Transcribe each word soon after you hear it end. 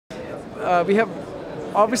we have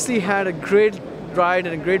obviously had a great ride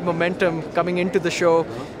and a great momentum coming into the show.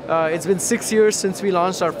 It's been 6 years since we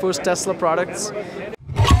launched our first Tesla products.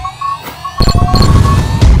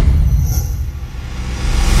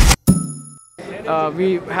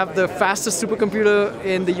 We have the fastest supercomputer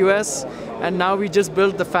in the US, and now we just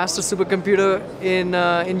built the fastest supercomputer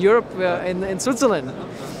in Europe, in Switzerland.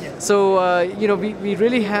 So we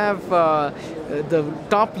really have the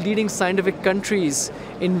top leading scientific countries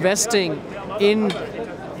investing in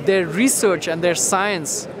their research and their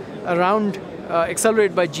science around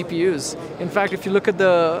accelerated by GPUs. In fact, if you look at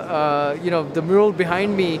the mural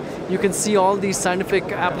behind me, you can see all these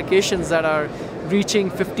scientific applications that are reaching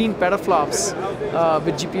 15 petaflops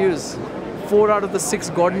with GPUs. 4 out of the 6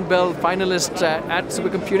 Gordon Bell finalists at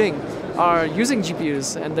supercomputing are using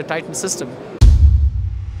GPUs and the Titan system.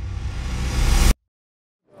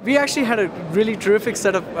 We actually had a really terrific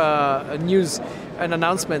set of news and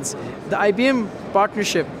announcements. The IBM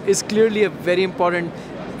partnership is clearly a very important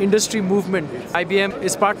industry movement. IBM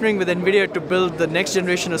is partnering with Nvidia to build the next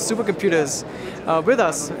generation of supercomputers with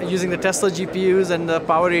us using the Tesla GPUs and the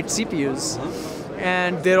Power 8 CPUs.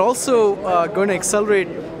 And they're also going to accelerate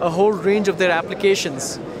a whole range of their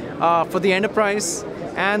applications for the enterprise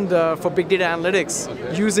and for big data analytics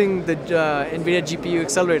using the Nvidia GPU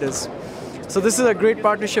accelerators. So this is a great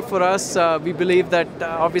partnership for us. We believe that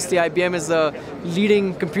obviously IBM is the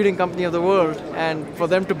leading computing company of the world, and for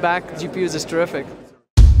them to back GPUs is terrific.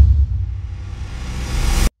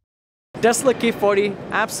 Tesla K40,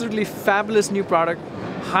 absolutely fabulous new product,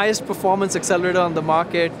 highest performance accelerator on the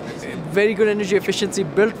market, very good energy efficiency,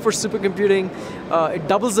 built for supercomputing. It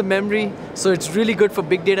doubles the memory, so it's really good for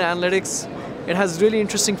big data analytics. It has really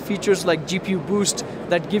interesting features like GPU boost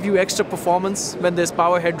that give you extra performance when there's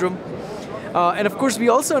power headroom. And of course, we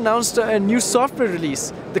also announced a new software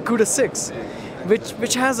release, the CUDA 6,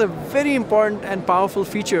 which has a very important and powerful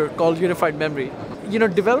feature called unified memory.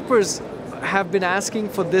 Developers have been asking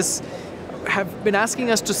for this, have been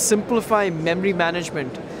asking us to simplify memory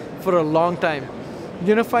management for a long time.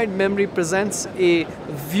 Unified memory presents a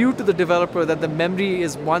view to the developer that the memory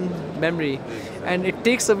is one memory, and it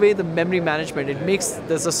takes away the memory management. It makes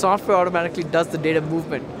the software automatically does the data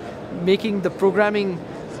movement, making the programming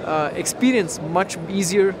experience much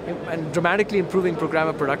easier and dramatically improving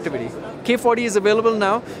programmer productivity. K40 is available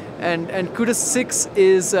now, and CUDA 6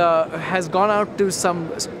 has gone out to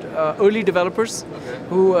some early developers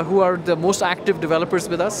who are the most active developers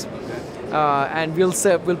with us. And we'll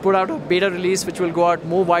put out a beta release which will go out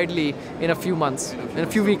more widely in a few months, in a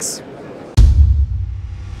few weeks.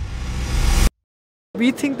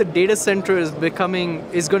 We think the data center is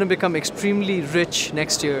going to become extremely rich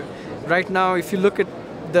next year. Right now, if you look at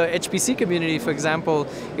the HPC community, for example,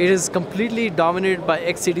 it is completely dominated by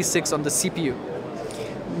x86 on the CPU.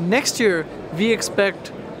 Next year, we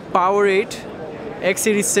expect Power 8,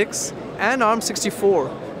 x86, and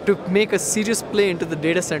ARM64 to make a serious play into the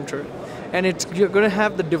data center. And you're going to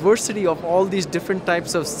have the diversity of all these different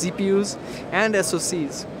types of CPUs and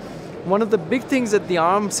SoCs. One of the big things that the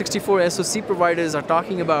ARM64 SoC providers are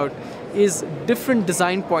talking about is different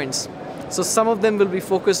design points. So some of them will be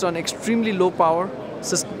focused on extremely low power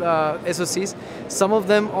SoCs, some of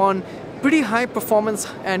them on pretty high performance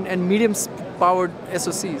and medium powered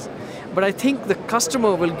SoCs. But I think the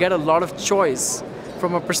customer will get a lot of choice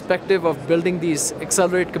from a perspective of building these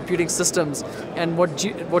accelerated computing systems and what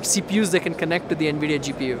CPUs they can connect to the Nvidia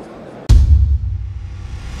GPU.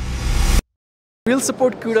 We'll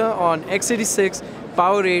support CUDA on x86,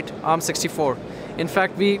 Power 8, ARM64. In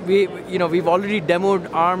fact, we've already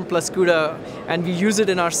demoed ARM plus CUDA, and we use it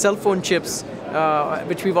in our cell phone chips,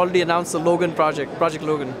 which we've already announced the Logan project, Project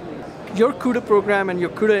Logan. Your CUDA program and your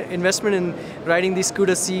CUDA investment in writing these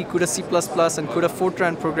CUDA C, CUDA C++, and CUDA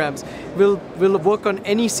Fortran programs will work on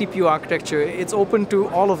any CPU architecture. It's open to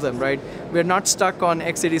all of them, right? We're not stuck on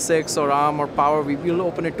x86 or ARM or Power. We will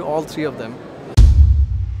open it to all 3 of them.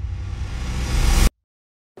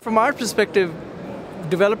 From our perspective,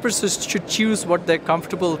 developers should choose what they're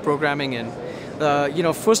comfortable programming in.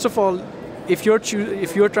 First of all, if you're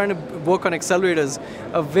trying to work on accelerators,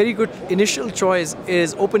 a very good initial choice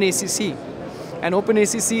is OpenACC. And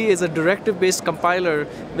OpenACC is a directive-based compiler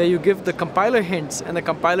where you give the compiler hints and the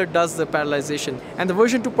compiler does the parallelization. And the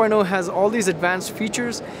version 2.0 has all these advanced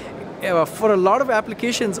features. For a lot of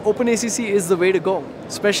applications, OpenACC is the way to go,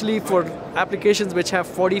 especially for applications which have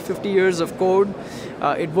 40, 50 years of code.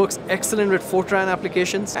 It works excellent with Fortran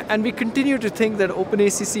applications. And we continue to think that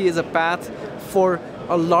OpenACC is a path for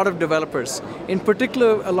a lot of developers. In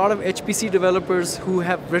particular, a lot of HPC developers who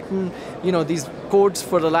have written these codes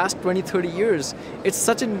for the last 20, 30 years. It's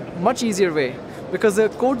such a much easier way because the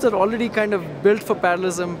codes are already kind of built for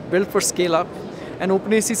parallelism, built for scale up, and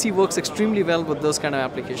OpenACC works extremely well with those kind of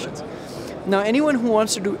applications. Now, anyone who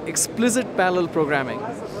wants to do explicit parallel programming,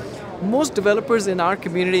 most developers in our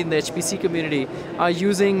community, in the HPC community, are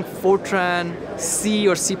using Fortran, C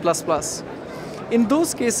or C++. In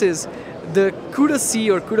those cases, the CUDA C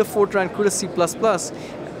or CUDA Fortran, CUDA C++,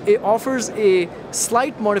 it offers a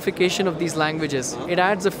slight modification of these languages. It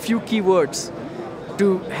adds a few keywords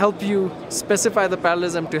to help you specify the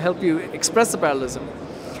parallelism, to help you express the parallelism.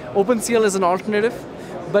 OpenCL is an alternative,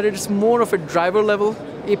 but it is more of a driver level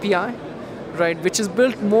API, right, which is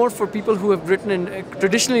built more for people who have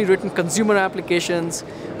traditionally written consumer applications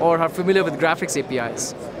or are familiar with graphics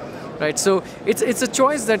APIs, right? So it's a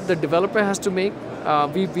choice that the developer has to make.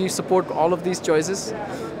 We support all of these choices.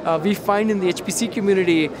 We find in the HPC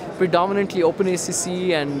community predominantly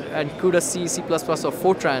OpenACC and CUDA C, C++, or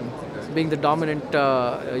Fortran being the dominant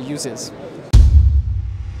uses.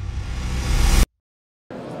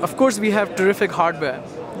 Of course, we have terrific hardware.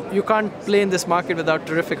 You can't play in this market without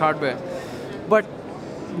terrific hardware. But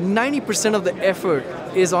 90% of the effort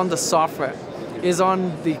is on the software, is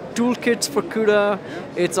on the toolkits for CUDA,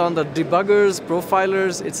 it's on the debuggers,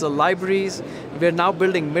 profilers, it's the libraries. We're now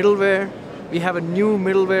building middleware. We have a new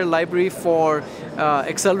middleware library for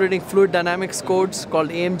accelerating fluid dynamics codes called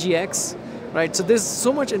AMGX, right? So there's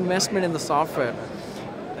so much investment in the software.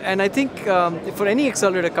 And I think for any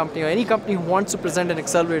accelerator company or any company who wants to present an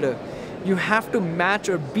accelerator, you have to match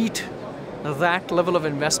or beat that level of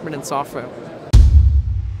investment in software.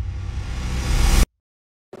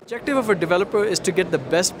 The objective of a developer is to get the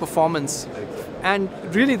best performance, and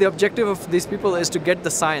really the objective of these people is to get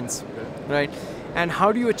the science, right? And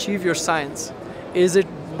how do you achieve your science? Is it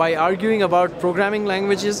by arguing about programming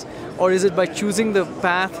languages, or is it by choosing the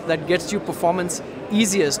path that gets you performance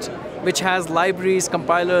easiest, which has libraries,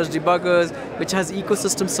 compilers, debuggers, which has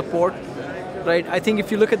ecosystem support, right? I think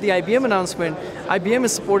if you look at the IBM announcement, IBM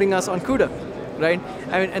is supporting us on CUDA, right?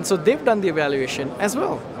 And so they've done the evaluation as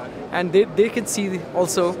well. And they can see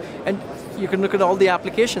also, and you can look at all the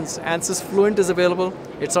applications. ANSYS Fluent is available,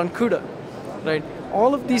 it's on CUDA, right?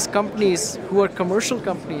 All of these companies who are commercial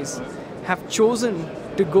companies have chosen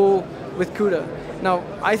to go with CUDA. Now,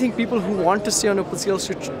 I think people who want to stay on OpenCL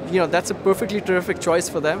should, that's a perfectly terrific choice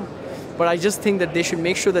for them. But I just think that they should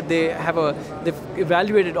make sure that they've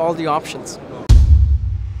evaluated all the options.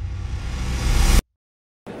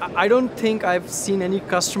 I don't think I've seen any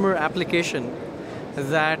customer application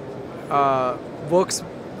that works.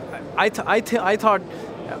 I thought,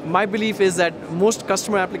 my belief is that most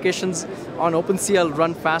customer applications on OpenCL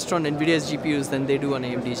run faster on Nvidia's GPUs than they do on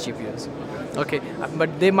AMD's GPUs. Okay,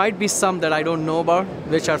 but there might be some that I don't know about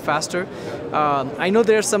which are faster. I know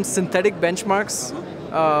there are some synthetic benchmarks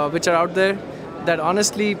which are out there that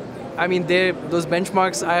honestly, I mean, those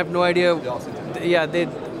benchmarks, I have no idea. Yeah,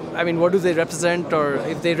 what do they represent, or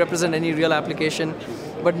if they represent any real application.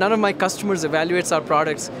 But none of my customers evaluates our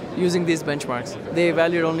products using these benchmarks. They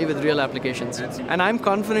evaluate only with real applications. And I'm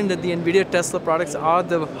confident that the Nvidia Tesla products are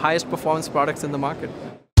the highest performance products in the market.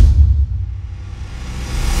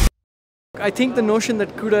 I think the notion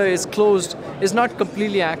that CUDA is closed is not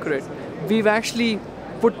completely accurate. We've actually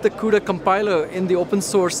put the CUDA compiler in the open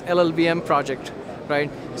source LLVM project,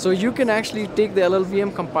 right? So you can actually take the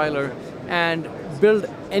LLVM compiler and build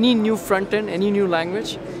any new front end, any new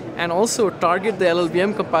language, and also target the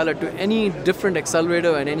LLVM compiler to any different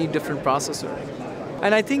accelerator and any different processor.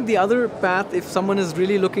 And I think the other path, if someone is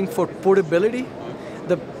really looking for portability,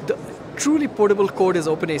 the truly portable code is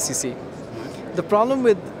OpenACC. The problem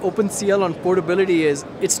with OpenCL on portability is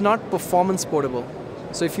it's not performance portable.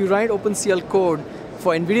 So if you write OpenCL code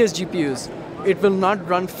for Nvidia's GPUs, it will not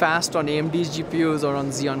run fast on AMD's GPUs or on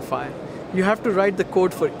Xeon Phi. You have to write the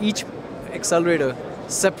code for each accelerator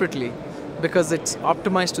separately because it's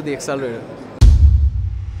optimized to the accelerator.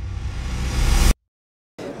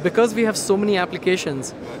 Because we have so many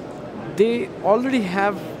applications, they already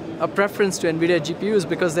have a preference to Nvidia GPUs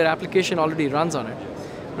because their application already runs on it,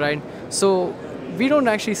 right? So we don't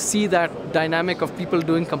actually see that dynamic of people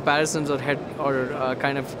doing comparisons or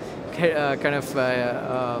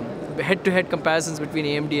head-to-head comparisons between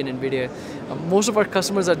AMD and Nvidia. Most of our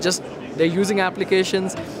customers are they're using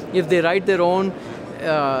applications. If they write their own,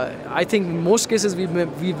 I think in most cases we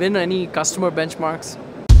win any customer benchmarks.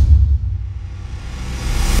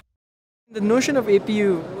 The notion of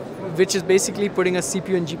APU, which is basically putting a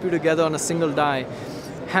CPU and GPU together on a single die,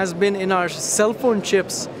 has been in our cell phone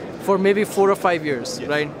chips for maybe 4 or 5 years,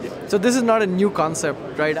 right? So this is not a new concept,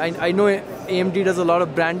 right? I know AMD does a lot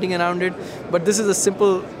of branding around it, but this is a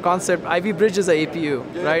simple concept. Ivy Bridge is an APU,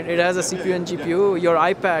 right? It has a CPU and GPU. Your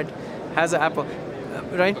iPad has an Apple.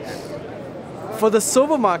 right? Okay. For the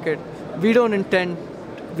server market,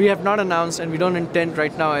 we have not announced and we don't intend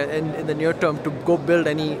right now in the near term to go build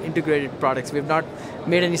any integrated products. We have not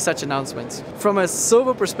made any such announcements. From a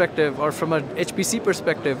server perspective or from a HPC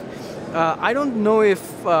perspective, I don't know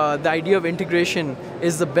if the idea of integration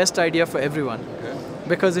is the best idea for everyone. Okay.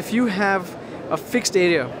 Because if you have a fixed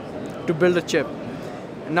area to build a chip,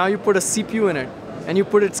 now you put a CPU in it and you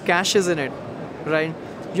put its caches in it, right?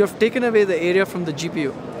 You have taken away the area from the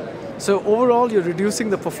GPU. So overall, you're reducing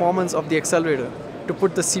the performance of the accelerator to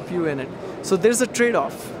put the CPU in it. So there's a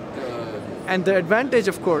trade-off. And the advantage,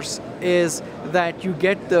 of course, is that you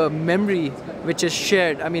get the memory which is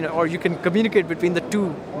shared, or you can communicate between the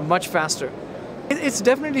two much faster. It's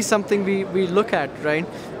definitely something we look at, right?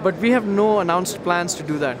 But we have no announced plans to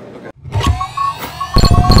do that.